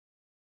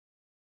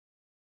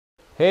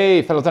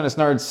Hey, fellow tennis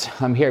nerds.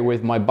 I'm here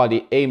with my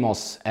buddy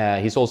Amos.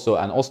 He's also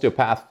an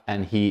osteopath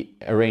and he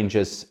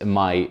arranges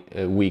my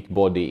weak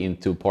body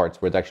into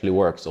parts where it actually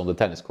works on the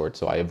tennis court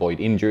so I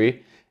avoid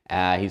injury.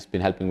 He's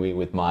been helping me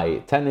with my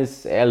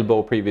tennis,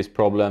 elbow, previous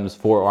problems,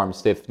 forearm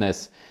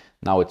stiffness.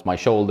 Now it's my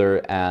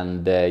shoulder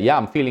and yeah,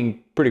 I'm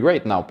feeling pretty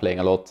great now playing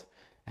a lot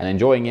and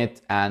enjoying it.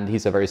 And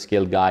he's a very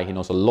skilled guy. He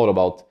knows a lot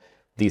about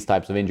these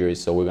types of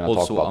injuries, so we're going to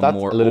talk about that a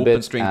little bit. Also, a more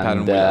open string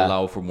pattern will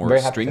allow for more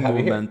string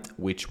movement,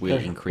 which will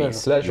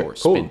increase your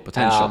spin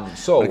potential.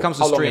 So when it comes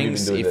to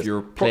strings, if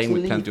you're playing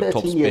with plenty of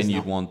topspin,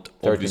 you want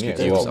obviously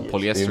to use a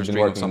polyester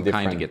string of some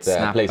kind to get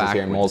snapback,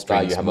 here in where the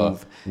strings you have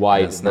move a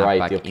wide and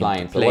variety of snapback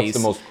clients. into So what's place. the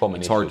most common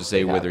It's hard to issues say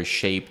they whether have?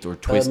 shaped or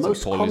twisted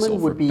polys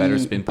offer better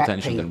spin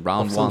potential than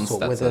round ones.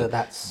 That's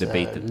a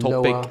debated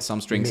topic.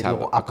 Some strings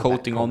have a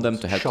coating on them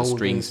to help the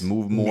strings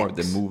move more.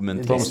 The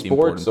movement is the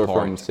important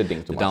part.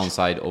 The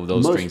downside of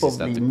those strings is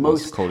that the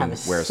coating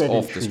wears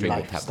off, the string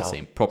won't have the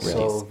same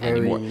properties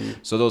anymore.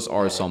 So those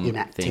are some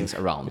things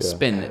around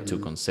spin to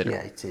consider.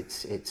 Yeah,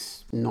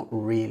 it's not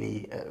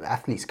really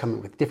athletes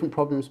come with different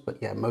problems, but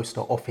yeah, most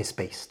are office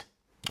based.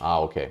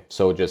 Okay.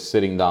 So just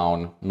sitting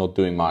down, not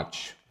doing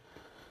much,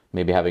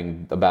 maybe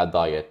having a bad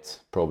diet,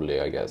 probably,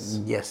 I guess.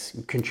 Yes,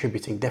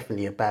 contributing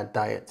definitely a bad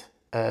diet.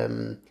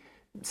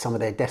 Some of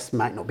their desks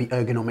might not be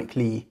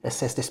ergonomically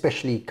assessed,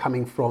 especially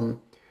coming from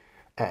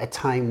a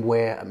time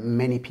where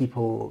many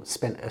people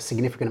spent a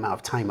significant amount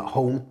of time at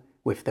home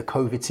with the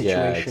COVID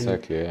situation. Yeah,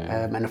 exactly.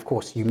 Yeah. And of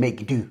course, you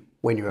make do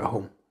when you're at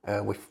home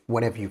with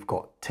whatever you've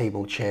got,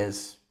 table,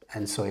 chairs,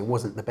 and so it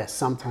wasn't the best.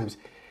 Sometimes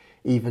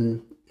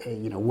even,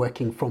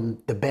 working from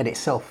the bed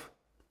itself.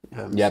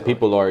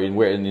 People are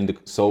in the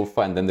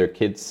sofa and then their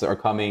kids are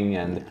coming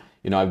and,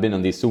 I've been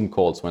on these Zoom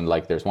calls when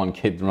like there's one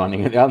kid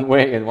running the other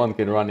way and one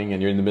kid running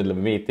and you're in the middle of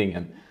a meeting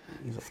and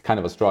it's kind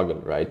of a struggle,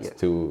 right? Yeah.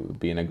 To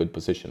be in a good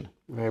position.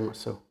 Very much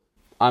so.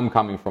 I'm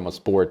coming from a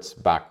sports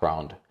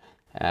background.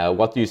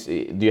 What do you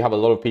see? Do you have a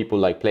lot of people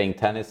like playing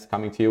tennis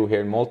coming to you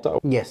here in Malta?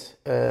 Yes.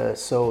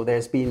 So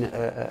there's been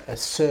a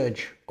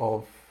surge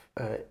of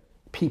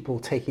people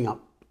taking up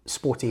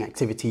sporting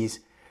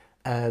activities.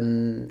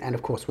 And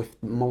of course, with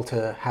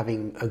Malta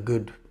having a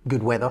good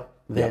weather,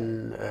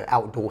 then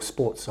outdoor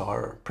sports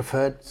are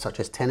preferred, such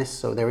as tennis.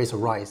 So there is a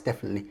rise,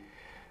 definitely.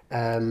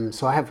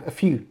 So I have a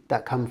few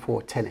that come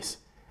for tennis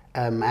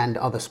and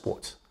other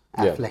sports,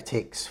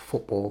 athletics,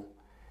 football,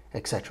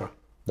 etc.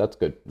 That's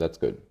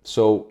good.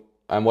 So,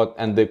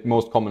 and the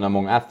most common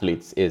among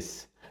athletes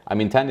is,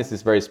 tennis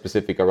is very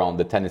specific around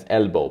the tennis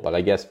elbow, but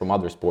I guess from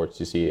other sports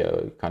you see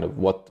kind of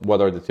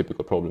what are the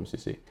typical problems you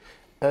see?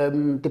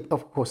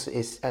 Of course,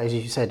 as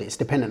you said, it's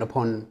dependent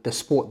upon the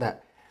sport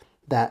that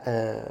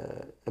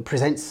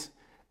presents.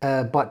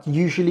 But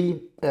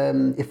usually,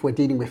 if we're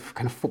dealing with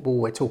kind of football,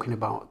 we're talking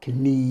about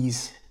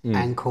knees,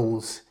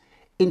 ankles,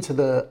 into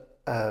the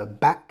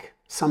back,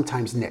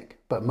 sometimes neck,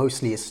 but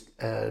mostly it's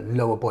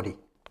lower body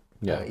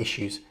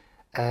issues.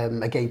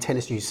 Again,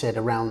 tennis, you said,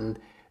 around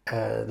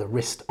the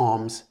wrist,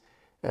 arms,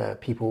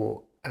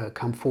 people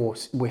come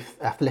forth. With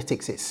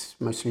athletics, it's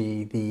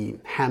mostly the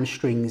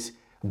hamstrings,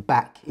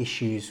 back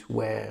issues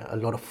where a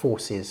lot of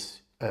force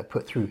is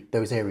put through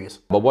those areas.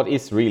 But what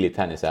is really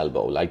tennis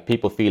elbow? Like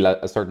people feel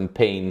a certain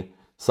pain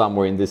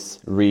somewhere in this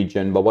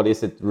region, but what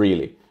is it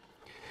really?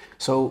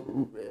 So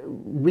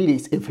really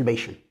it's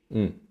inflammation.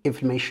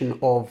 Inflammation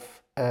of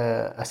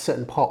a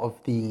certain part of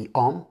the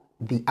arm,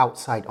 the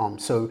outside arm.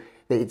 So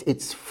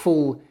its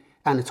full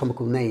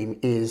anatomical name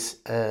is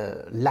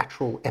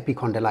lateral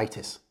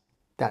epicondylitis.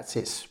 That's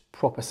its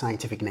proper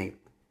scientific name.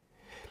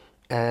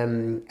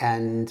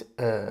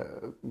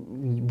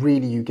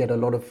 Really you get a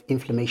lot of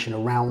inflammation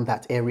around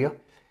that area,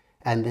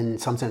 and then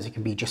sometimes it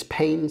can be just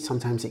pain,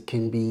 sometimes it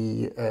can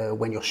be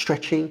when you're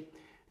stretching,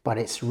 but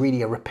it's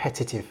really a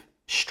repetitive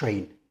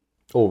strain.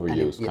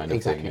 Overuse kind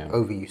of thing. Exactly,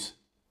 overuse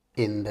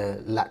in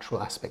the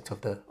lateral aspect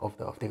of the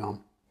arm.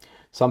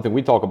 Something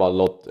we talk about a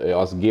lot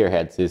as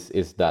gearheads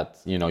is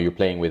that you're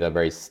playing with a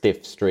very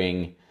stiff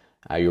string,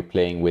 you're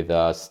playing with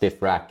a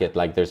stiff racket,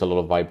 like there's a lot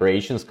of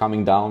vibrations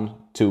coming down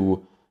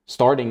to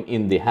starting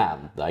in the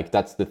hand, like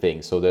that's the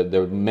thing. So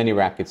there many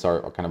rackets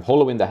are kind of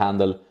hollow in the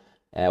handle,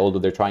 although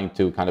they're trying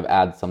to kind of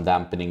add some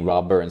dampening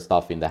rubber and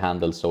stuff in the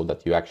handle so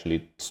that you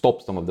actually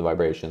stop some of the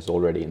vibrations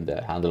already in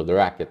the handle of the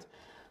racket.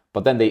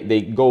 But then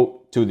they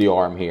go to the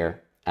arm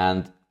here,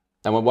 and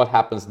what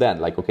happens then?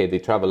 Like, okay, they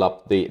travel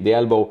up the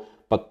elbow,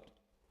 but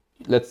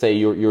let's say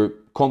you're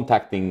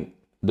contacting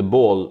the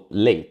ball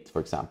late, for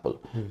example.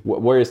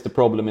 Where is the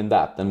problem in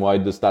that, and why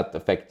does that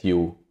affect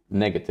you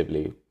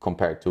negatively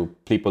compared to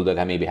people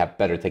that maybe have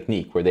better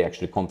technique, where they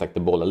actually contact the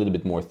ball a little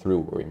bit more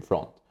through or in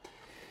front?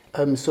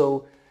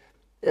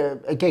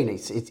 Again,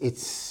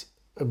 it's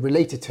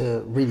related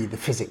to really the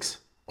physics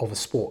of a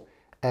sport,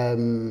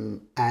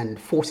 and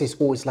forces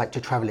always like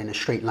to travel in a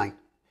straight line.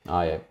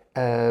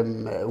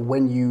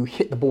 When you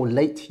hit the ball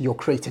late, you're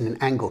creating an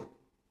angle,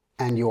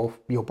 and your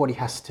body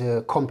has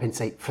to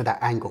compensate for that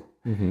angle.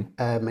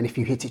 And if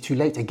you hit it too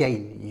late,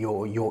 again,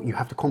 you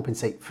have to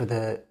compensate for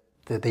the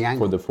the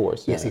angle. For the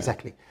force. Yes,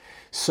 exactly.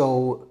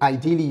 So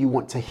ideally you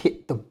want to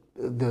hit the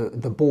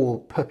ball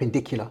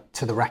perpendicular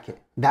to the racket.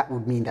 That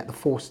would mean that the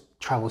force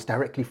travels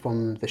directly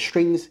from the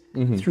strings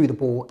through the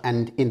ball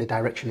and in the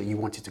direction that you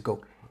want it to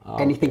go.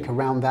 Anything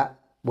around that,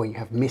 where you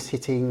have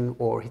miss-hitting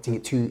or hitting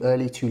it too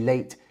early, too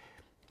late,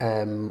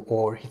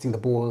 or hitting the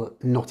ball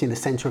not in the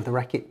center of the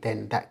racket,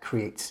 then that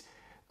creates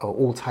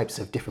all types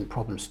of different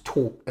problems.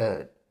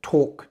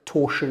 Torque,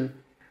 torsion,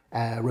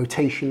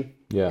 rotation,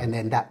 and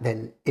then that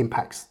then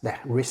impacts the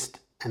wrist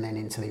and then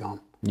into the arm.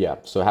 Yeah,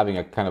 so having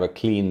a kind of a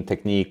clean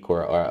technique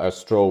or a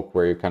stroke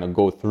where you kind of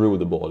go through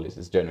the ball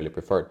is generally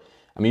preferred.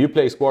 I mean, you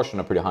play squash on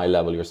a pretty high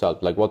level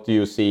yourself. Like, what do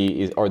you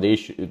see are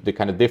the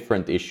kind of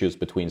different issues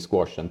between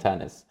squash and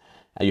tennis?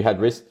 You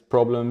had wrist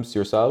problems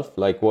yourself.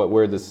 Like,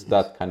 where does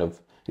that kind of,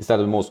 is that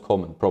the most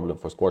common problem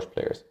for squash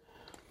players?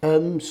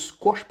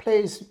 Squash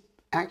players,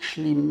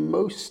 actually,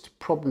 most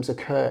problems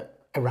occur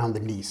around the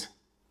knees.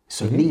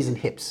 So knees and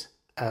hips.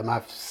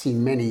 I've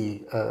seen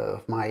many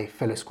of my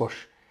fellow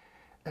squash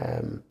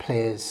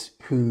players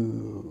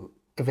who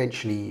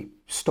eventually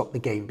stop the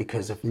game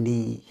because of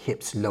knee,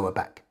 hips, lower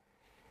back,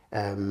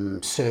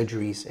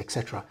 surgeries,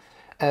 etc.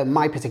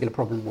 My particular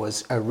problem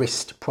was a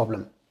wrist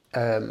problem.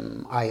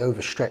 I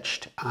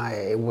overstretched.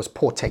 It was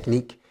poor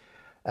technique,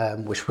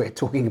 which we're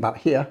talking about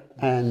here,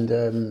 and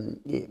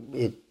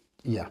it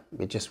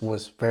just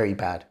was very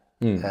bad,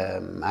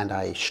 and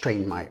I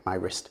strained my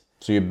wrist.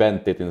 So you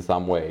bent it in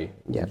some way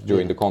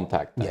during the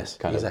contact? Yes,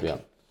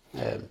 exactly.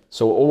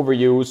 So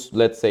overuse,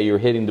 let's say you're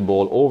hitting the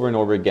ball over and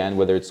over again,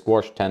 whether it's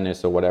squash,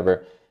 tennis, or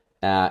whatever,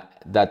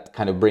 that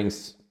kind of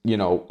brings,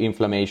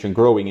 inflammation,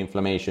 growing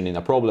inflammation in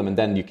a problem, and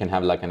then you can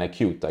have like an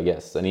acute, I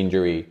guess, an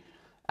injury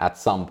at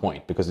some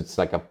point, because it's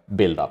like a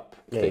build-up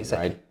thing,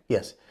 exactly. Right?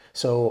 Yes.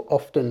 So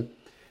often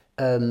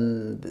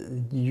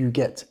you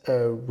get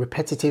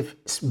repetitive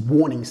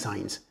warning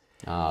signs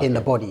in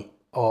the body,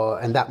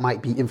 and that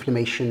might be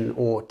inflammation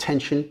or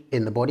tension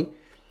in the body.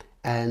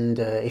 And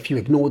if you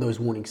ignore those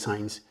warning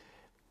signs,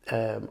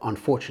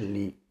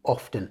 unfortunately,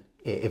 often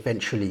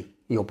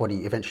your body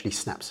eventually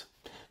snaps.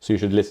 So you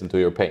should listen to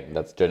your pain.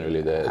 That's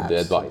generally the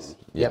advice.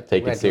 Yeah,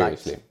 take it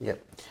seriously.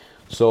 Yep.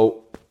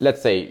 So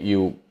let's say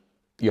you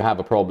have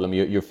a problem.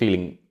 You're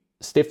feeling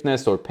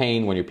stiffness or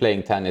pain when you're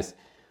playing tennis.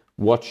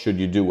 What should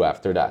you do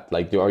after that?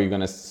 Like, are you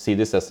going to see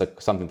this as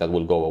something that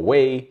will go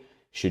away?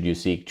 Should you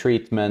seek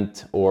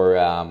treatment, or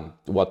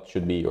what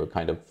should be your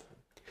kind of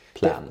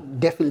plan?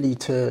 Definitely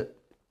to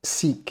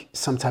seek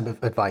some type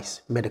of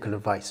advice, medical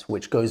advice,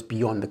 which goes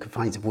beyond the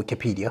confines of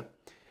Wikipedia.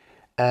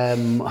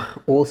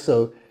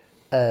 Also,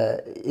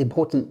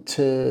 important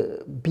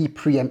to be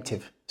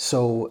preemptive.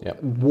 So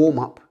warm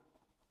up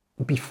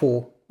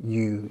before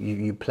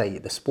you play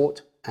the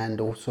sport, and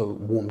also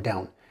warm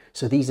down.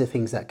 So these are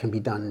things that can be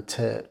done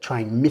to try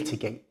and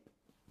mitigate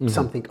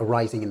something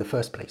arising in the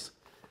first place.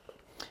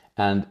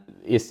 And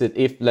is it,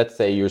 if let's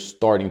say you're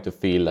starting to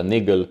feel a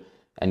niggle,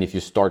 and if you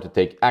start to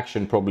take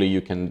action, probably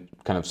you can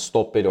kind of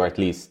stop it or at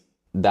least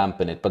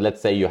dampen it. But let's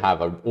say you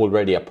have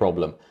already a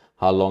problem.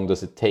 How long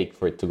does it take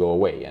for it to go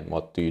away? And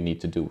what do you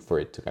need to do for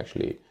it to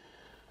actually,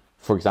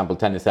 for example,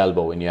 tennis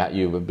elbow, and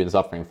you've been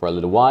suffering for a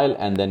little while,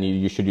 and then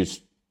you should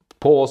just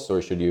pause,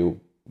 or should you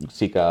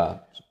seek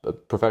a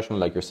professional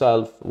like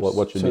yourself?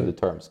 What should be the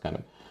terms, kind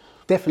of?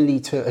 Definitely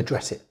to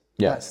address it.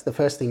 Yeah. That's the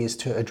first thing, is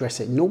to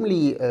address it.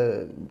 Normally,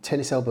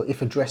 tennis elbow,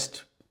 if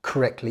addressed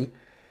correctly,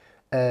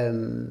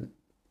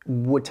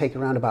 would take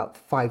around about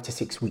 5 to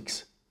 6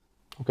 weeks.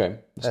 Okay,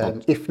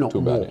 if not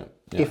more. Bad,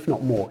 yeah. If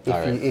not more.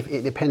 If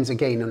it depends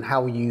again on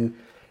how you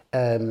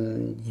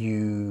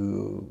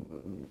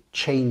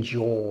change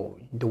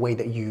the way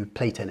that you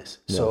play tennis.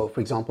 Yeah. So, for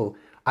example,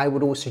 I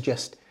would always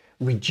suggest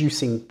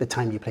reducing the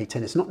time you play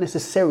tennis, not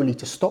necessarily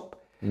to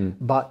stop,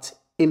 but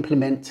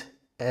implement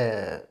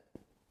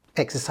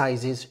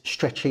exercises,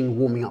 stretching,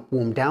 warming up,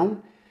 warm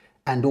down,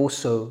 and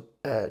also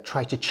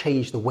try to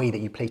change the way that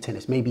you play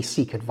tennis. Maybe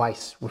seek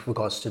advice with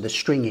regards to the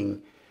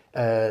stringing,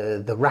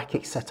 the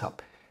racket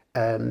setup,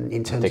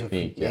 in terms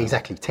technique, of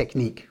exactly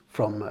technique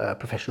from a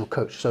professional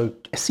coach. So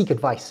seek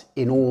advice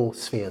in all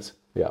spheres.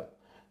 Yeah.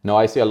 No,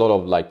 I see a lot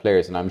of like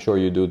players, and I'm sure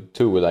you do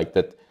too, like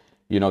that.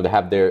 They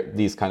have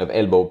these kind of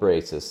elbow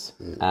braces,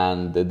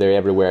 and they're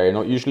everywhere.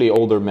 Usually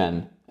older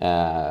men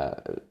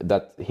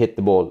that hit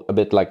the ball a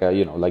bit like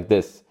like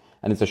this,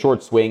 and it's a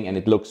short swing, and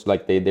it looks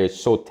like they're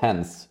so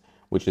tense,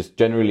 which is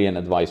generally an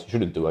advice you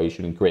shouldn't do. You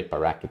shouldn't grip a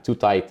racket too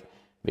tight.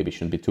 Maybe it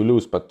shouldn't be too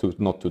loose, but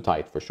not too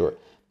tight for sure.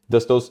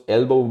 Does those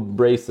elbow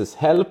braces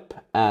help?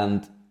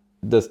 And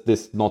is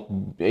this not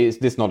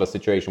a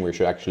situation where you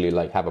should actually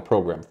like have a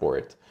program for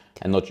it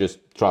and not just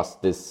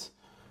trust this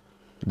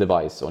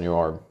device on your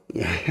arm?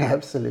 Yeah,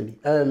 absolutely.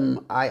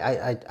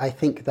 I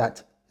think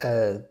that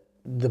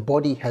the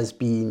body has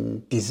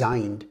been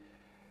designed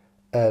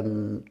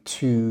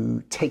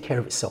to take care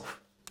of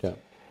itself. Yeah.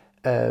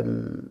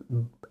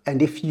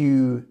 And if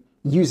you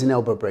use an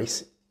elbow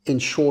brace,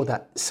 ensure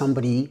that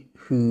somebody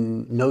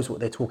who knows what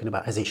they're talking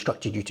about has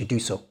instructed you to do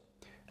so,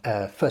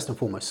 first and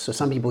foremost. So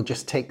some people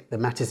just take the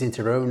matters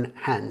into their own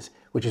hands,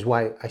 which is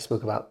why I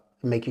spoke about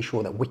making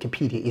sure that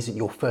Wikipedia isn't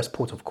your first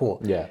port of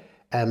call. Yeah.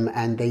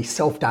 And they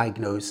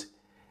self-diagnose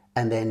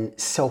and then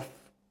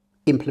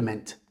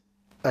self-implement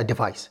a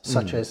device,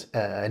 such as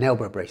an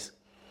elbow brace.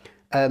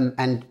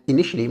 And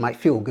initially, it might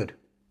feel good.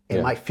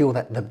 It might feel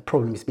that the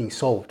problem is being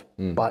solved,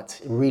 but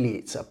really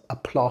it's a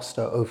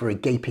plaster over a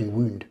gaping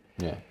wound.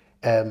 Yeah.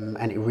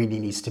 And it really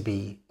needs to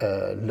be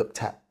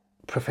looked at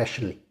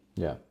professionally.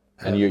 Yeah.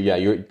 And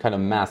you're kind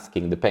of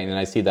masking the pain. And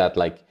I see that,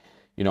 like,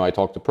 you know, I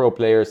talk to pro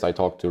players, I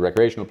talk to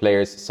recreational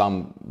players.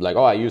 Some like,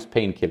 I use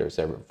painkillers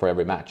for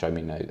every match. I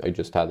mean, I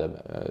just had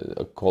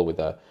a call with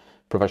a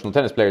professional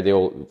tennis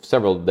player.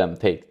 Several of them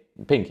take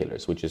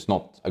painkillers, which is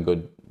not a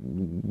good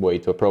way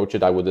to approach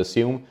it, I would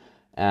assume.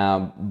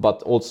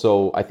 But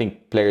also, I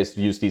think players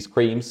use these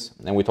creams,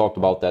 and we talked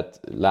about that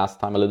last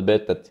time a little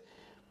bit, that,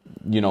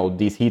 you know,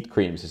 these heat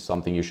creams is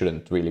something you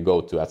shouldn't really go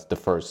to as the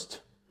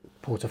first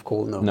port of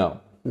call.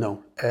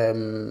 No.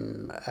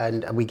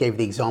 And we gave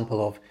the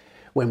example of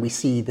when we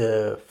see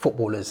the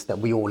footballers that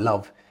we all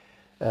love,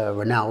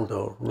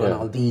 Ronaldo,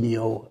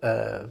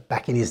 Ronaldinho,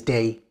 back in his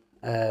day,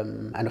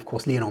 and of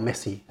course Lionel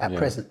Messi at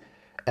present.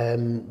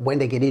 When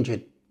they get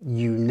injured,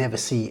 you never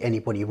see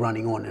anybody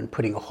running on and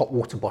putting a hot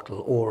water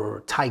bottle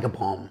or Tiger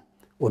Balm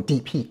or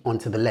deep heat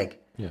onto the leg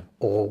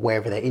or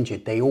wherever they're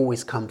injured. They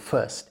always come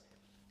first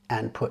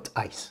and put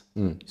ice.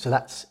 So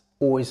that's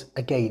always,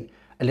 again,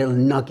 a little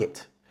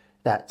nugget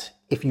that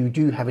if you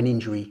do have an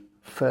injury,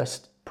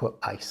 first put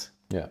ice.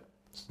 Yeah,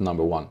 it's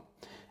number one.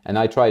 And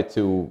I try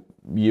to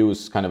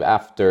use kind of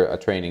after a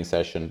training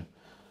session,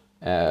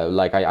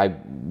 like I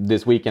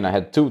this weekend I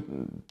had 2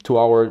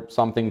 hour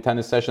something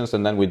tennis sessions,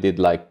 and then we did,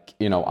 like,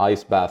 you know,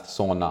 ice bath,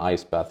 sauna,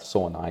 ice bath,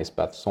 sauna, ice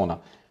bath, sauna.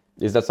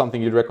 Is that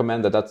something you'd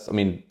recommend? I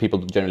mean, people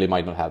generally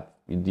might not have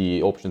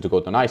the option to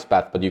go to an ice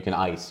bath, but you can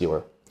ice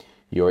your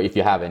if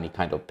you have any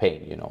kind of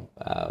pain, you know.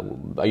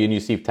 You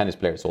see tennis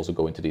players also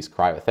go into these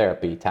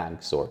cryotherapy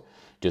tanks or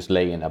just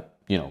lay in a,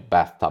 you know,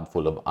 bathtub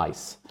full of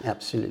ice.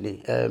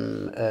 Absolutely.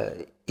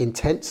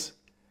 Intense.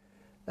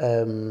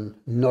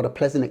 Not a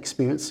pleasant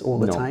experience all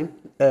the time,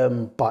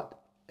 but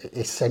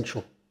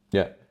essential.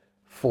 Yeah.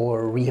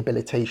 For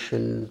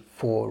rehabilitation,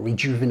 for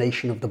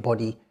rejuvenation of the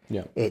body.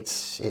 Yeah.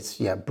 It's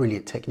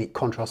brilliant technique.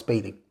 Contrast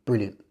bathing,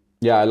 brilliant.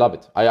 Yeah, I love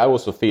it. I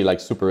also feel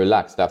like super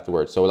relaxed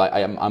afterwards. So like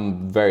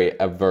I'm very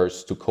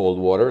averse to cold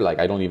water. Like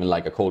I don't even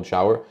like a cold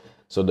shower.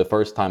 So the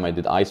first time I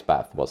did ice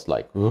bath was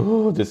like,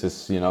 oh, this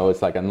is, you know,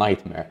 it's like a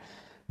nightmare.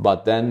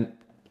 But then,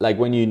 like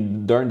when you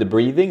learn the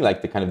breathing,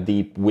 like the kind of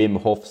deep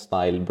Wim Hof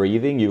style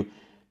breathing,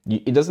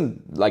 it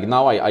doesn't, like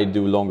now I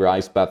do longer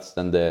ice baths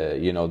than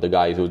the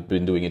guys who've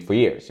been doing it for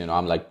years. You know,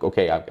 I'm like,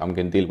 okay, I'm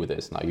going to deal with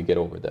this now. You get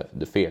over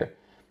the fear.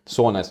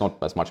 Sauna is not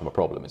as much of a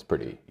problem. It's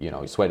pretty, you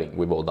know, sweating.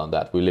 We've all done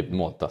that. We live in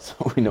Malta, so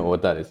we know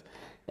what that is.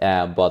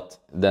 But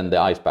then the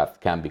ice bath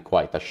can be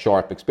quite a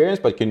sharp experience,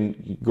 but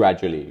can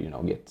gradually, you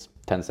know, get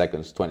 10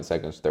 seconds, 20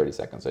 seconds, 30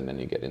 seconds, and then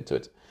you get into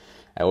it.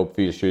 I hope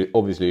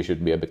obviously you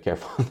should be a bit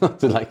careful not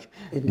to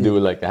do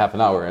like a half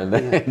an hour and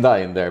then die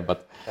in there.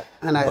 But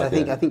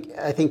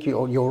I think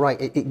you're right.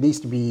 It needs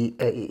to be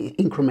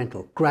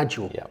incremental,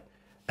 gradual,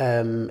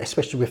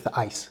 especially with the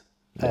ice.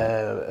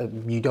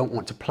 You don't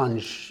want to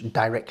plunge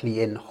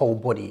directly in whole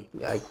body.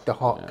 The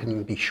heart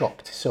can be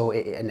shocked. So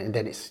and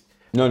then it's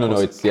no.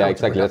 It's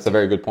exactly. That's a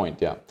very good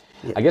point. Yeah.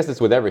 I guess it's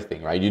with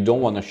everything, right? You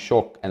don't want to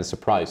shock and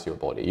surprise your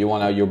body. You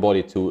want your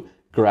body to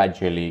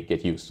gradually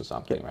get used to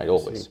something, right?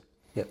 Always.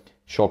 Yeah.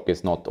 Shock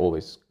is not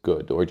always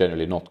good, or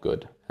generally not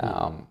good.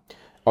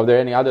 Are there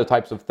any other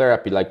types of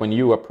therapy? Like when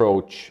you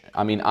approach,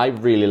 I mean, I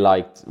really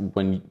liked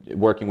when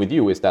working with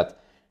you is that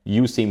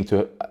you seem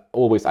to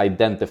always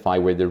identify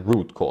where the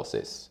root cause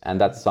is. And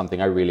that's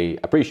something I really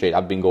appreciate.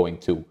 I've been going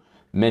to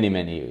many,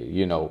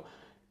 you know,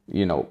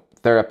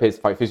 therapists,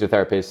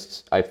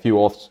 physiotherapists, a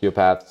few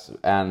osteopaths,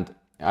 and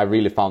I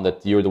really found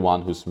that you're the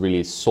one who's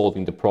really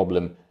solving the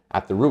problem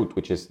at the root,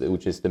 which is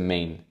the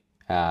main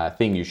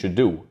thing you should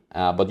do.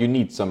 But you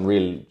need some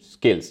real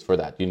skills for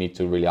that. You need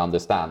to really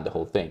understand the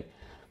whole thing.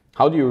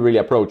 How do you really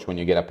approach when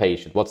you get a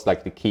patient? What's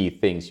like the key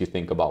things you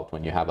think about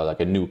when you have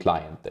a new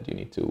client that you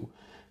need to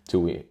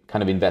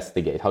kind of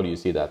investigate? How do you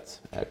see that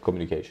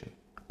communication?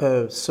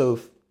 So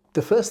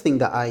the first thing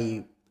that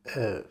I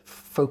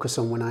focus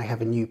on when I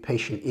have a new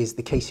patient is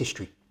the case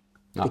history.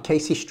 The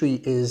case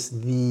history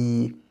is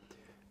the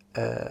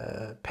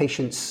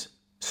patient's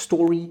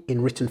story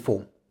in written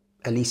form,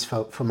 at least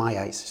for my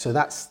eyes. So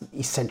that's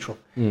essential.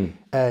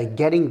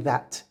 Getting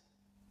that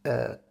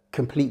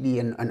completely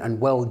and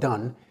well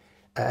done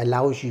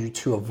allows you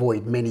to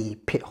avoid many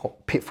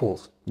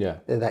pitfalls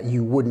that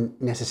you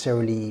wouldn't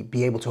necessarily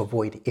be able to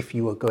avoid if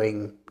you were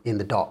going in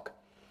the dark.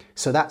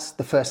 So that's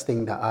the first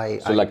thing that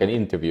like an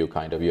interview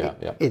kind of, yeah,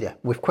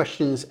 with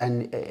questions,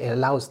 and it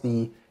allows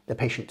the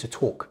patient to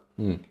talk.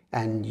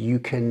 And you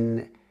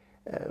can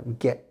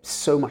get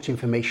so much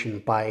information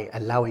by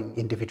allowing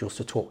individuals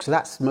to talk. So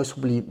that's most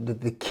probably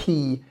the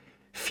key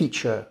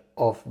feature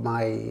of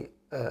my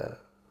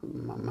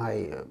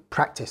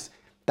practice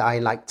that I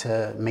like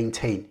to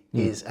maintain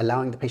is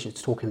allowing the patient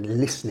to talk and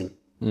listening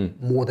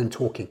more than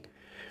talking.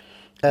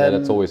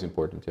 That's always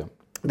important. Yeah.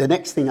 The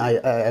next thing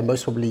I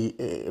most probably,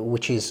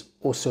 which is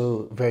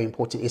also very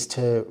important, is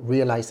to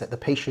realize that the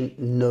patient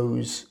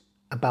knows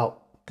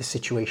about the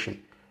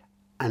situation,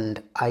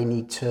 and I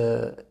need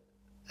to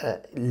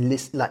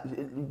listen, like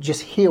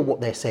just hear what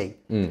they're saying.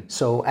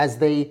 So as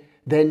they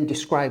then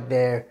describe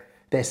their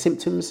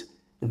symptoms,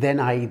 then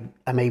I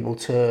am able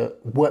to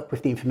work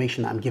with the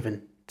information that I'm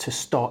given to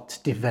start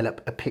to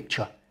develop a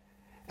picture,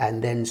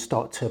 and then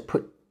start to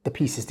put the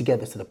pieces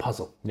together to the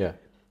puzzle. Yeah.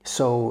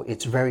 So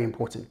it's very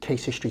important.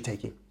 Case history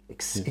taking,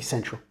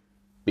 essential.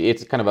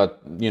 It's kind of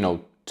a,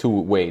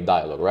 two-way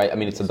dialogue, right? I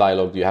mean, it's a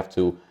dialogue you have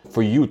to,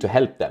 for you to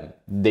help them,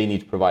 they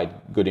need to provide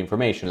good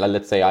information.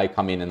 Let's say I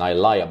come in and I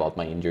lie about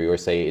my injury, or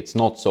say it's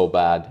not so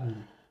bad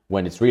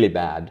when it's really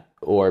bad,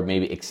 or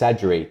maybe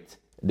exaggerate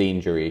the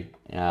injury.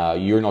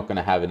 You're not going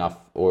to have enough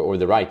or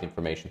the right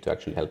information to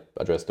actually help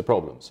address the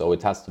problem. So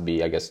it has to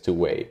be, I guess,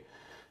 two-way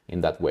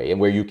in that way, and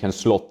where you can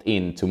slot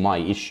into my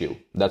issue.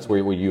 That's where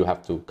you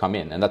have to come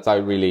in, and that's I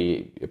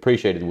really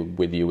appreciated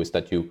with you, is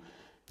that you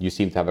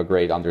seem to have a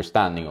great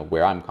understanding of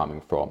where I'm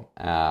coming from,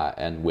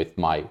 and with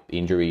my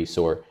injuries,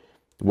 or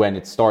when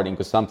it's starting.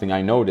 Because something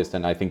I noticed,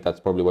 and I think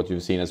that's probably what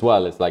you've seen as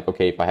well, is like,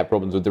 okay, if I have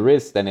problems with the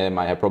wrist, then I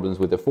might have problems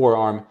with the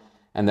forearm,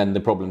 and then the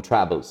problem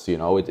travels,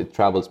 it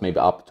travels maybe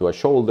up to a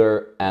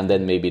shoulder, and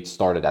then maybe it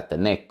started at the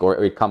neck,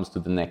 or it comes to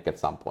the neck at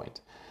some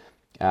point.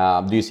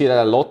 Do you see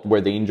that a lot,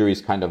 where the injuries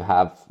kind of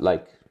have,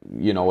 like,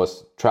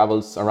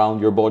 travels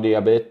around your body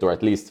a bit, or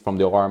at least from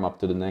the arm up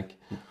to the neck?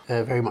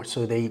 Very much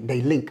so.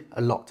 They link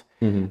a lot.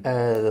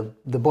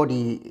 The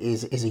body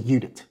is a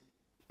unit,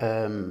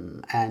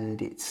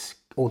 and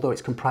although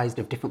it's comprised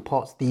of different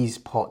parts, these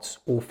parts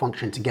all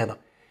function together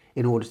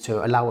in order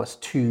to allow us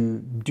to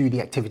do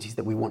the activities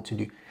that we want to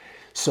do.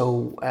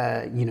 So,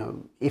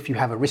 if you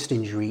have a wrist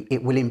injury,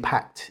 it will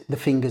impact the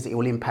fingers, it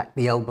will impact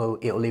the elbow,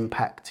 it will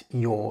impact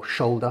your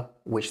shoulder,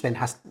 which then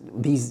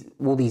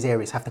all these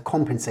areas have to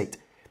compensate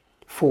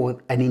for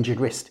an injured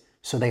wrist.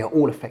 So they are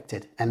all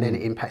affected. And then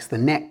it impacts the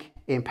neck,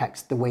 it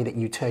impacts the way that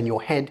you turn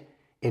your head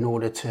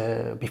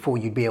before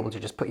you'd be able to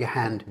just put your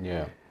hand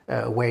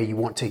where you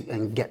want to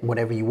and get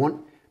whatever you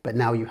want. But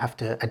now you have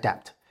to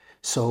adapt.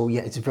 So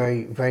yeah, it's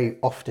very, very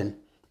often,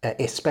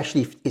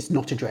 especially if it's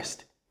not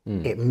addressed,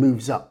 it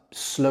moves up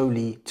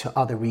slowly to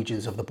other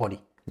regions of the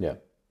body. Yeah.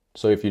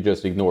 So if you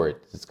just ignore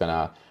it, it's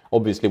gonna,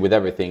 obviously with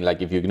everything,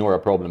 like if you ignore a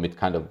problem, it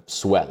kind of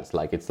swells,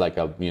 like it's like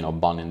a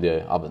bun in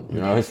the oven.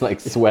 It's like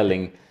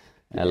swelling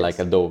like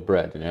a dough of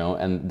bread.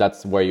 And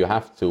that's where you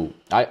have to.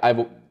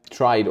 I've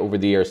tried over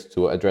the years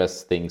to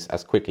address things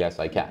as quickly as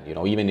I can.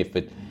 Even if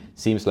it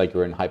seems like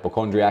you're in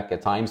hypochondriac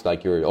at times,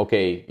 like you're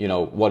okay.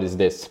 What is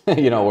this?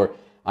 Or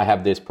I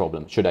have this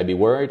problem. Should I be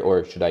worried,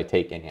 or should I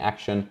take any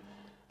action?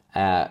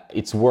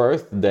 It's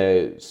worth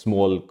the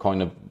small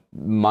kind of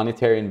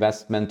monetary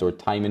investment or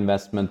time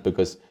investment,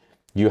 because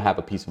you have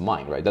a peace of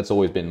mind, right? That's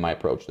always been my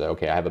approach, that,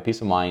 okay, I have a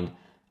peace of mind.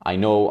 I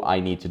know I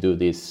need to do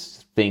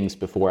these things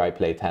before I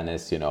play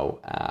tennis, get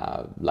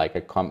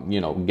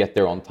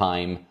there on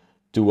time,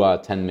 do a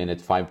 10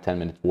 minute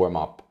warm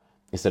up,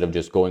 instead of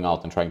just going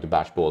out and trying to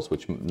bash balls,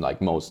 which like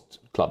most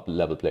club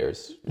level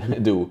players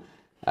do.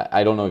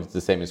 I don't know if it's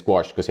the same in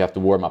squash, because you have to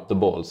warm up the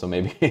ball, so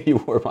maybe you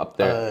warm up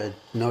there.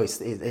 No,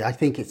 I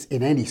think it's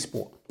in any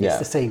sport. It's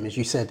the same, as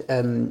you said.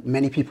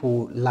 Many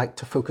people like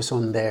to focus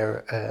on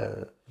their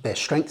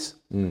strengths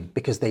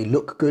because they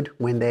look good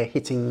when they're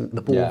hitting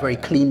the ball very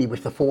cleanly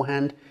with the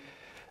forehand.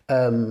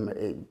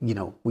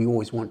 We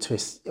always want to,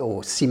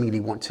 or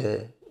seemingly want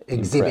to,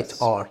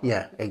 exhibit our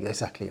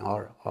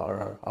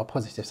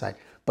positive side.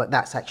 But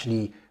that's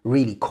actually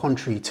really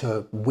contrary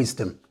to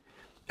wisdom.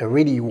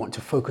 Really, you want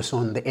to focus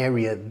on the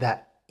area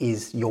that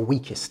is your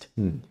weakest,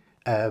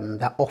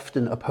 that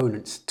often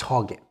opponents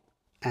target.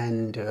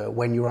 And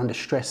when you're under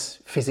stress,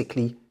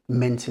 physically,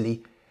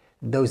 mentally,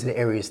 those are the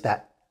areas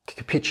that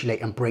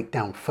capitulate and break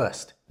down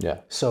first.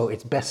 Yeah. So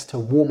it's best to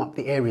warm up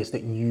the areas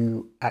that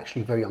you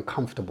actually very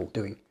uncomfortable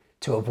doing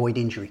to avoid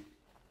injury.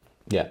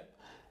 Yeah.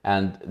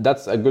 And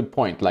that's a good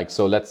point. Like,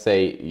 so let's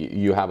say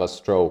you have a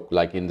stroke,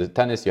 like in the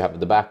tennis, you have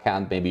the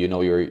backhand, maybe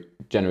you're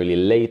generally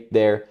late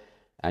there,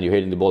 and you're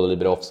hitting the ball a little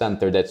bit off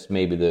center. That's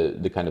maybe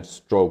the kind of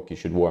stroke you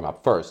should warm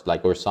up first.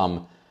 Like for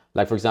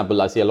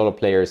example, I see a lot of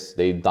players,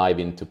 they dive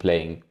into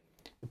playing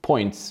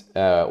points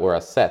or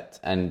a set.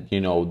 And,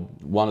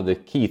 one of the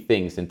key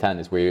things in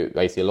tennis where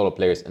I see a lot of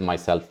players and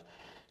myself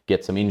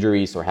get some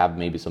injuries or have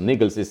maybe some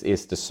niggles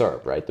is the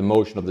serve, right? The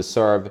motion of the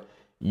serve,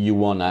 you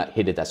want to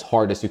hit it as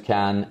hard as you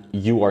can.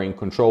 You are in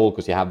control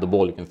because you have the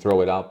ball, you can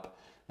throw it up.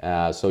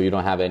 So you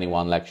don't have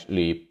anyone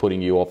actually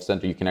putting you off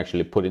center. You can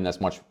actually put in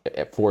as much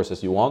force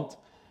as you want.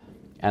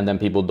 And then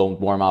people don't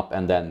warm up,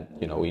 and then,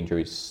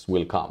 injuries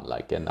will come.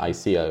 And I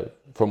see,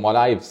 from what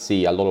I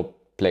see, a lot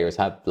of players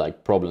have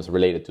problems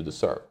related to the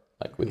serve,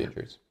 with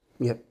injuries.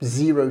 Yep,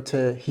 zero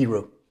to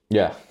hero.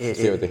 Yeah,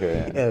 zero to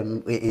hero.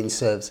 Yeah. In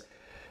serves,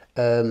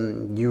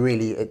 you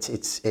really,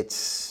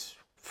 it's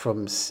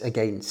from,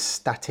 again,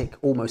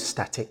 almost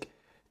static,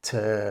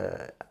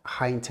 to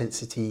high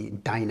intensity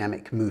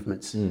dynamic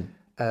movements.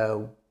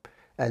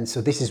 And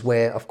so this is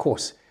where, of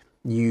course,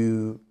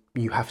 you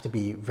have to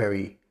be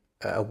very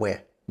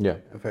aware. Yeah.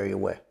 Very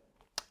aware.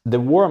 The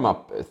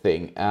warm-up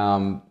thing,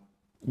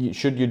 you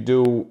should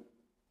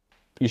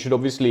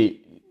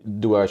obviously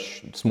do a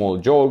small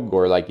jog,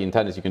 or like in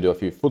tennis you can do a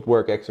few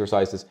footwork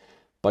exercises,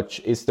 but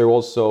is there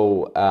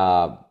also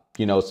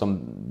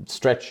some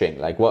stretching?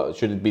 Like, what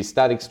should it be?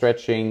 Static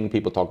stretching?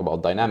 People talk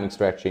about dynamic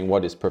stretching.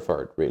 What is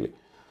preferred, really?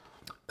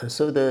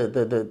 So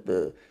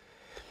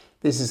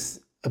this is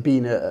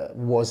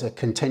was a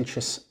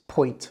contentious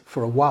point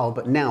for a while,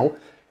 but now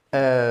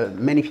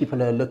many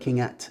people are looking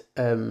at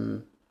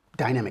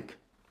dynamic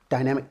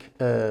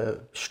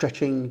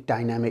stretching,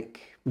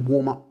 dynamic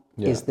warm-up.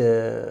 Is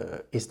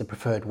the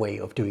preferred way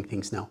of doing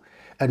things now.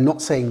 And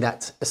not saying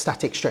that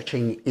static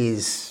stretching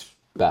is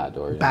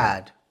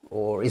bad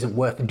or isn't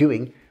worth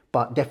doing,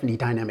 but definitely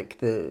dynamic.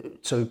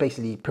 So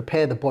basically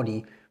prepare the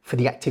body for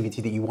the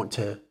activity that you want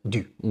to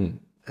do,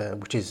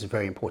 which is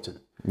very important.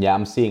 Yeah,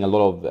 I'm seeing a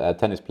lot of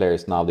tennis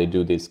players now, they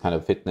do this kind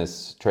of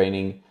fitness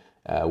training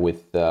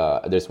with,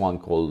 there's one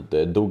called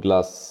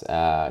Douglas,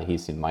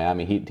 he's in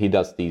Miami. He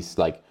does these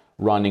like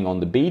running on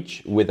the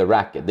beach with a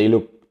racket. They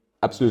look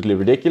absolutely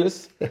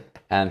ridiculous.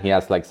 And he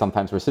has like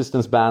sometimes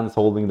resistance bands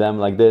holding them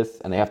like this,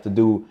 and they have to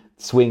do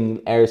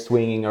air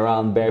swinging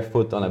around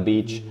barefoot on a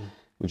beach,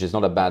 which is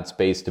not a bad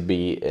space to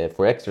be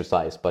for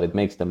exercise, but it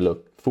makes them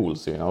look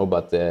fools,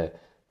 But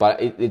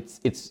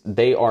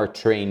they are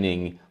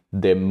training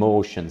the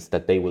motions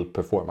that they will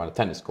perform on a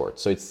tennis court.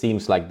 So it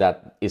seems like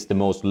that is the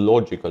most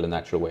logical and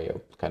natural way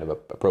of kind of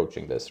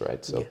approaching this,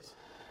 right? So, yes.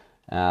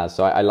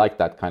 So I like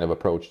that kind of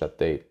approach that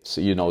they,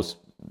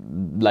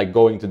 like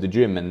going to the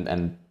gym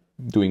and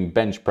doing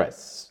bench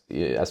press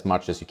as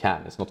much as you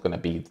can. It's not going to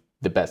be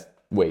the best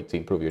way to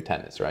improve your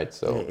tennis, right?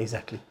 So yeah,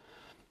 exactly.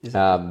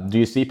 Do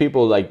you see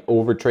people like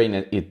overtrain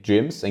at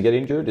gyms and get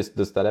injured?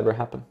 Does that ever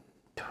happen?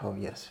 Oh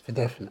yes, for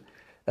definite.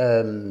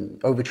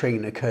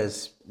 Overtraining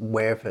occurs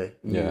wherever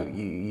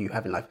you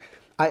have in life.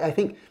 I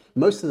think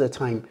most of the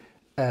time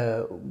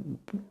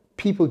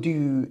people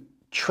do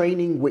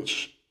training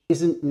which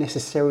isn't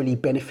necessarily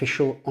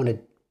beneficial on a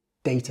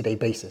day-to-day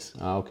basis.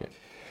 Okay.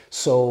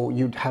 So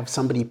you'd have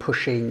somebody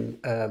pushing,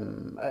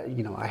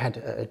 I had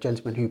a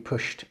gentleman who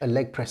pushed a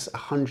leg press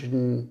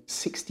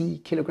 160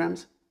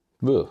 kilograms.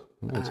 Ugh,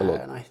 that's a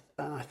lot. And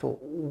I thought,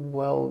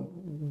 well,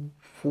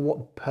 for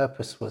what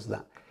purpose was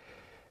that?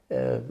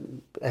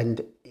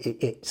 And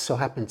it so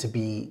happened to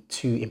be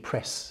to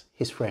impress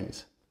his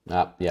friends.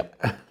 Yep.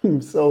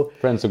 So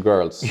friends or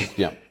girls,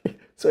 yeah.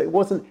 So it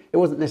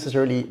wasn't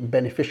necessarily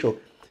beneficial.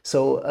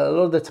 So a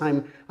lot of the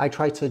time, I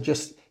try to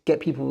just get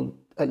people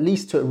at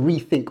least to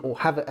rethink or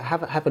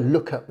have a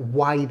look at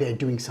why they're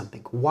doing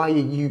something. Why are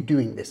you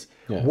doing this?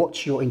 Yeah.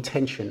 What's your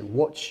intention?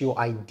 What's your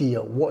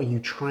idea? What are you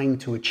trying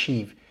to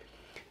achieve?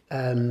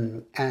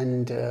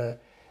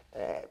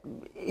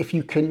 If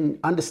you can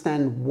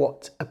understand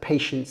what a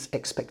patient's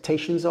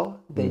expectations are,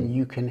 then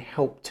you can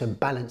help to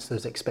balance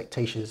those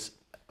expectations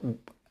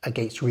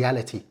against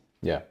reality.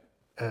 Yeah.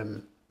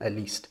 At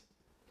least.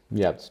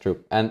 Yeah, it's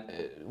true. And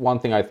one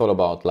thing I thought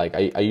about, like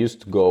I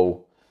used to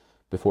go,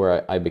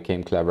 before I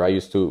became clever, I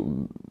used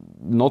to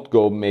not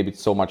go maybe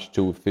so much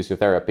to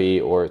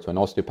physiotherapy or to an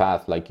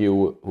osteopath like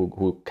you,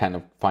 who kind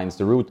of finds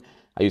the root.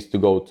 I used to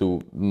go to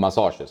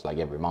massages like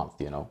every month,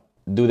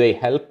 Do they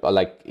help?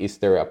 Like, is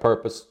there a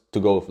purpose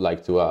to go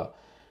like to a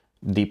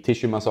deep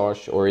tissue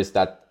massage, or is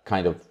that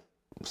kind of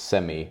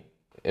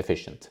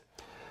semi-efficient?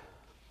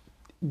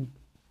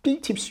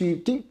 Deep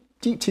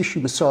tissue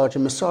massage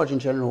and massage in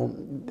general,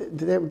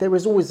 there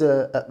is always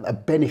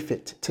a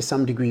benefit to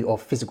some degree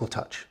of physical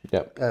touch.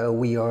 Yeah.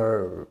 We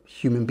are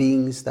human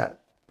beings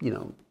that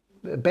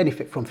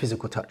benefit from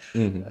physical touch,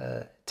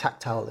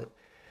 tactile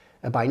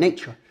by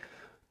nature.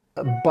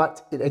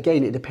 But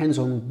again, it depends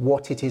on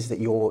what it is that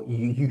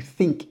you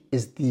think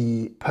is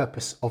the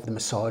purpose of the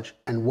massage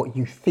and what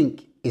you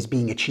think is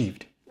being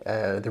achieved.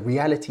 The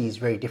reality is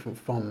very different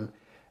from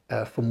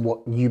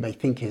what you may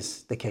think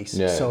is the case.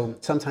 Yeah. So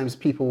sometimes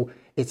people,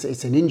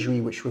 it's an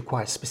injury which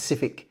requires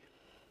specific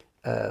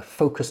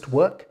focused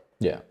work.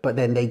 Yeah. But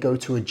then they go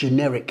to a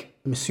generic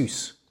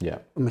masseuse. Yeah.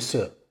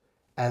 Masseur,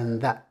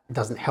 and that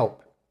doesn't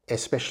help,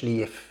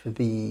 especially if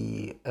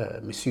the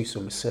masseuse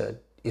or masseur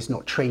is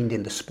not trained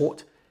in the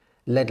sport,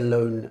 let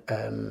alone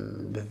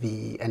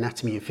the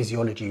anatomy and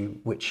physiology,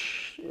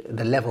 which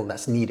the level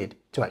that's needed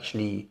to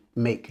actually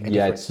make a difference.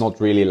 Yeah, it's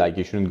not really like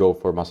you shouldn't go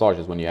for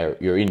massages when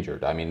you're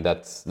injured. I mean,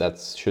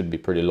 that should be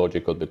pretty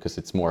logical, because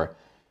it's more,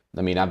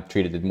 I mean, I've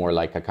treated it more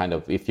like a kind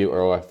of, if you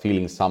are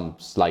feeling some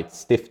slight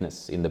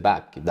stiffness in the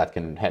back, that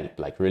can help,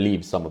 like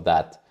relieve some of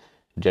that.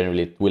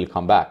 Generally it will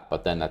come back,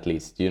 but then at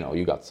least,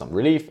 you got some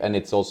relief, and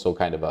it's also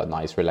kind of a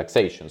nice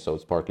relaxation. So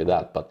it's partly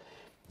that, but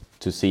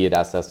to see it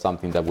as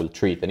something that will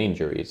treat an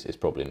injury is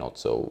probably not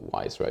so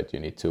wise, right? You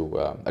need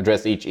to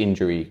address each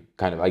injury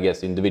kind of, I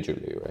guess,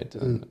 individually, right?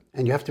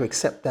 And you have to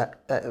accept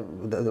that,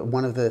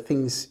 one of the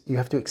things, you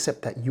have to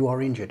accept that you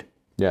are injured.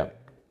 Yeah,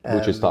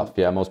 which is tough.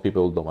 Yeah, most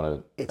people don't want to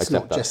accept that. It's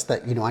not just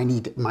that, I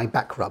need my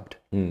back rubbed.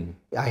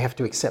 I have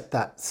to accept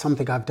that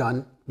something I've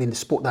done in the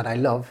sport that I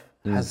love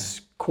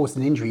has caused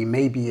an injury.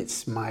 Maybe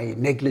it's my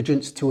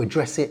negligence to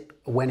address it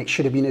when it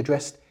should have been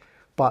addressed.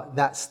 But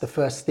that's the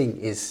first thing,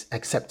 is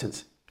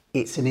acceptance.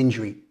 It's an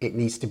injury. It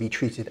needs to be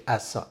treated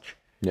as such.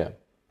 Yeah.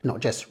 Not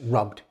just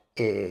rubbed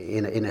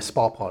in a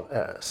spa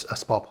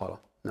parlor.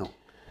 No.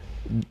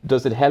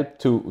 Does it help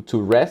to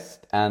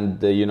rest? And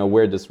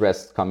where does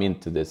rest come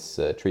into this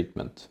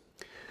treatment?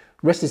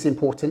 Rest is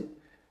important,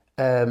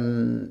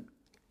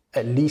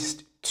 at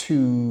least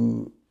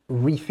to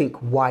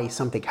rethink why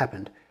something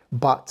happened.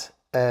 But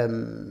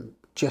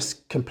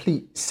just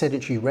complete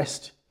sedentary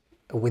rest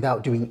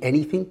without doing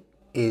anything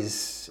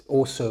is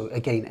also,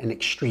 again, an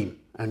extreme.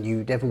 And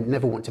you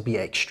never want to be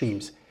at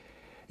extremes.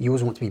 You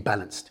always want to be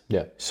balanced.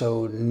 Yeah.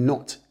 So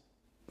not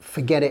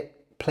forget it,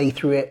 play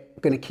through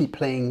it, going to keep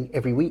playing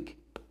every week.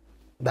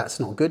 That's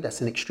not good.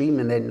 That's an extreme.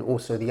 And then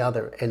also the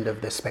other end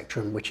of the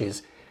spectrum, which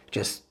is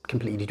just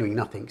completely doing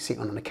nothing,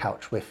 sitting on a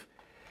couch with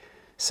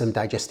some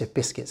digestive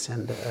biscuits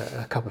and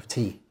a cup of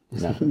tea.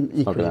 No,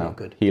 Equally not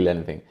good. Heal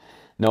anything.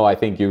 No, I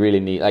think you really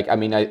need,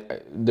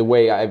 the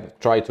way I've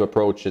tried to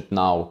approach it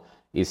now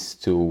is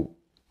to,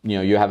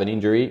 you have an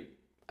injury,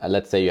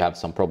 let's say you have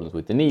some problems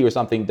with the knee or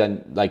something,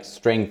 then like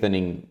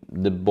strengthening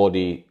the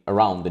body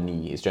around the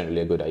knee is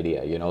generally a good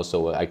idea,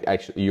 so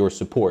actually your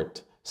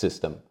support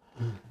system.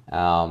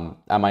 Am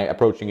I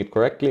approaching it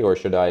correctly, or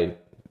should I,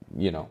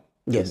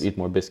 Yes. eat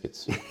more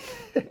biscuits?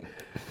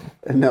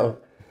 No.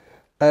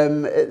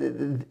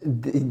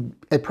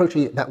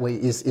 Approaching it that way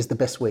is the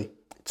best way.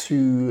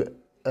 To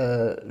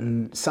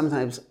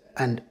sometimes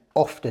and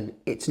often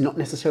it's not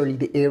necessarily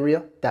the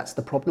area that's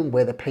the problem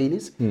where the pain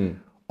is.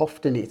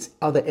 Often it's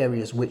other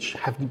areas which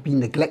have been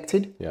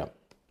neglected,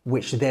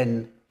 which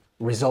then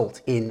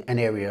result in an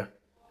area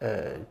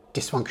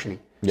dysfunctioning.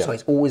 Yeah. So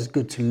it's always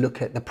good to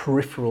look at the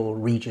peripheral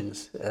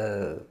regions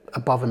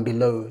above and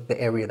below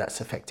the area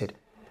that's affected.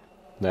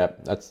 Yeah,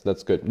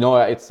 that's good. No,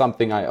 it's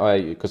something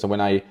because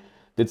when I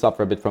did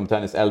suffer a bit from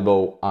tennis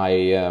elbow,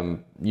 I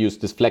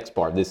used this flex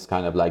bar, this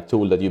kind of like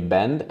tool that you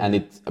bend, and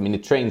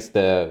it trains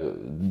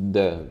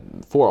the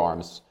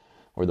forearms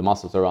or the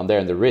muscles around there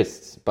and the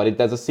wrists, but it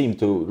doesn't seem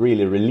to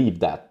really relieve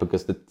that,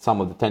 because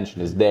some of the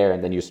tension is there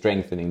and then you're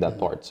strengthening that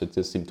part, so it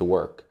does seem to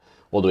work.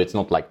 Although it's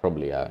not like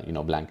probably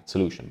a blanket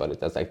solution, but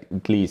it does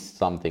at least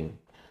something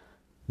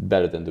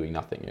better than doing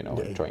nothing,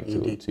 and trying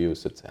to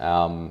use it.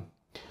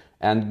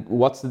 And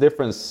what's the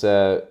difference,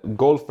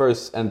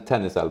 golfers and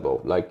tennis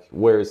elbow? Like,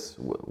 what's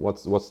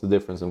the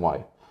difference and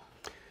why?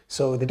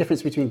 So the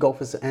difference between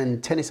golfers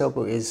and tennis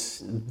elbow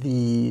is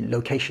the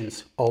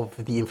locations of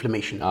the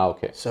inflammation.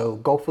 Okay. So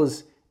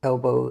golfer's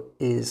elbow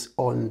is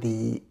on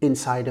the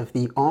inside of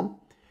the arm.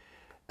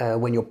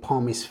 When your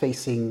palm is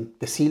facing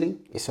the ceiling,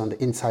 it's on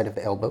the inside of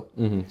the elbow.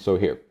 Mm-hmm. So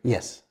here.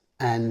 Yes.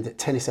 And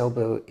tennis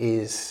elbow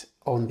is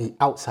on the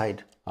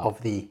outside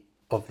of the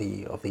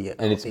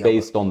and it's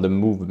based on the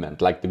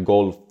movement, like the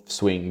golf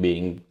swing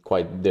being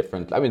quite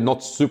different. I mean,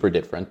 not super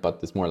different, but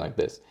it's more like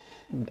this.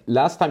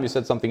 Last time you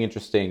said something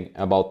interesting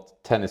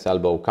about tennis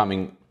elbow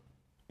coming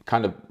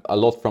kind of a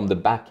lot from the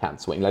backhand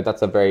swing. Like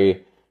that's a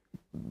very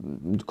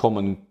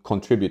common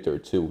contributor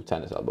to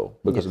tennis elbow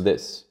because of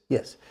this.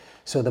 Yes.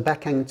 So the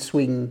backhand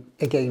swing,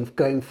 again,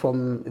 going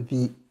from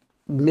the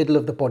middle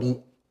of the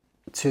body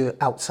to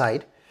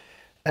outside.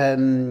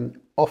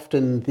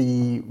 Often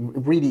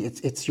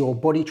it's your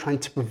body trying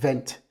to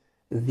prevent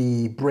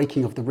the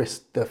breaking of the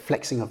wrist, the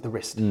flexing of the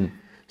wrist.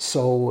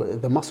 So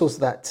the muscles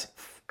that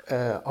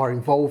are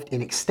involved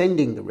in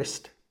extending the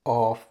wrist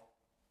are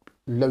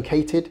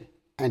located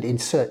and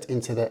insert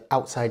into the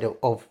outside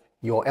of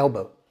your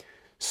elbow.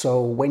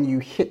 So when you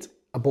hit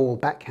a ball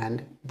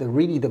backhand, the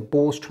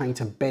ball's trying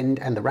to bend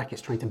and the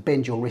racket's trying to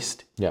bend your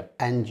wrist. Yeah.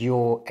 And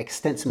your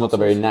extensor muscles.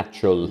 Not a very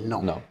natural.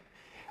 No.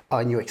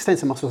 And your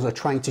extensor muscles are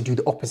trying to do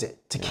the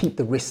opposite, to keep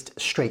the wrist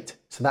straight.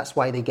 So that's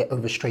why they get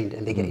overstrained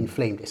and they get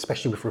inflamed,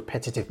 especially with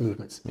repetitive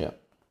movements. Yeah.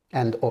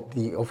 And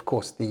of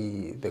course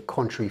the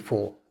contrary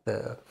for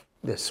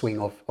the swing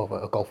of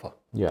a golfer.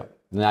 Yeah.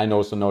 And I'm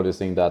also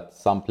noticing that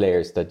some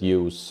players that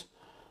use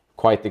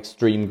quite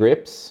extreme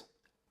grips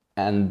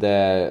and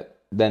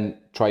then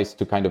tries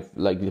to kind of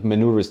like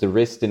maneuvers the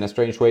wrist in a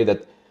strange way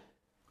that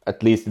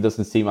at least it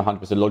doesn't seem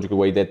 100% logical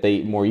way, that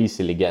they more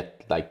easily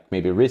get like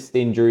maybe wrist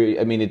injury.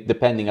 I mean, it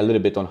depending a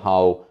little bit on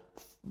how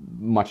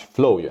much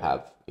flow you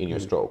have in your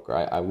stroke,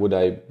 right? Would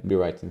I be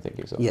right in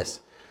thinking so? Yes.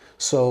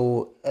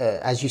 So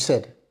as you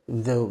said,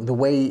 the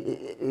way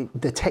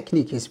the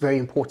technique is very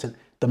important.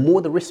 The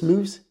more the wrist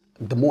moves,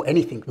 the more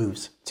anything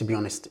moves, to be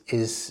honest,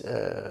 is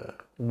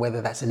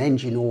whether that's an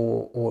engine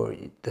or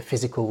the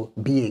physical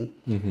being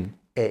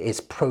is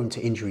prone to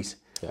injuries.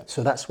 Yeah.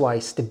 So that's why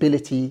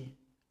stability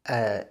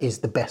is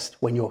the best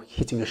when you're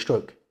hitting a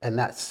stroke. And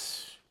that's,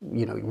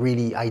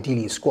 really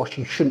ideally in squash,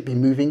 you shouldn't be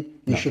moving.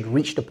 You should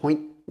reach the point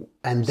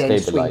and then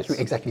swing through.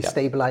 Exactly. Yeah.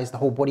 Stabilize the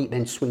whole body,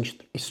 then swing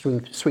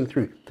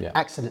through. Yeah.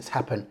 Accidents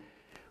happen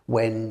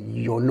when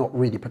you're not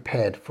really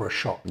prepared for a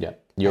shot. Yeah.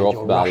 You're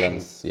off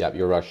balance. Rushing. Yeah.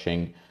 You're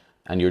rushing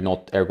and you're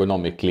not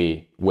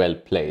ergonomically well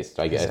placed.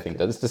 I think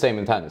that it's the same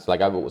in tennis.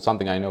 Like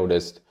something I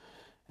noticed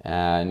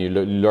and you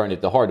learn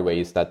it the hard way,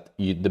 is that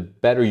the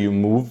better you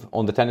move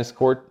on the tennis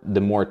court,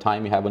 the more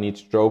time you have on each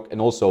stroke, and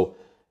also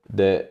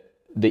the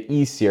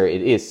easier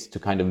it is to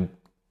kind of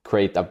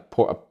create a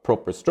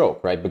proper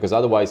stroke, right? Because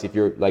otherwise, if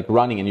you're like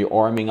running and you're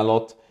arming a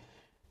lot,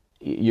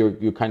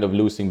 you're kind of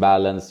losing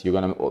balance, you're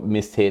gonna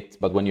miss hit.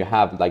 But when you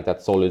have like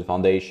that solid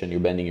foundation, you're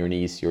bending your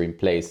knees, you're in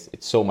place,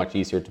 it's so much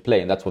easier to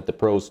play. And that's what the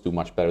pros do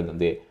much better than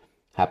the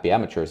happy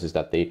amateurs, is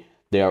that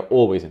they are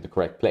always in the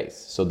correct place.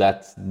 So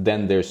that's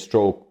then their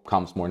stroke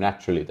comes more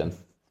naturally than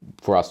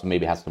for us who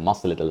maybe has to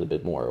muscle it a little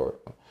bit more or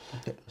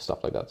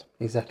stuff like that.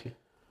 Exactly.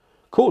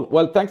 Cool.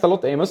 Well, thanks a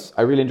lot, Amos.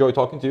 I really enjoyed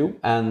talking to you,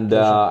 and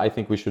I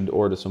think we should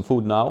order some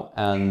food now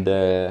and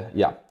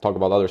talk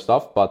about other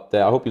stuff. But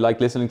I hope you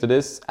like listening to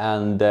this.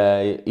 And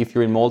if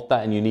you're in Malta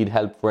and you need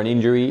help for an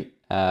injury,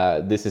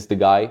 this is the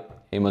guy,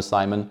 Amos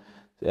Simon.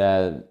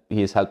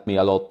 He has helped me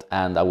a lot,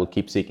 and I will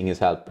keep seeking his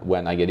help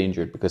when I get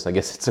injured, because I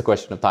guess it's a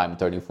question of time,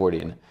 turning 40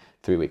 in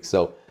 3 weeks.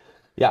 So,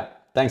 yeah,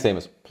 thanks,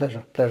 Amos.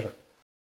 Pleasure.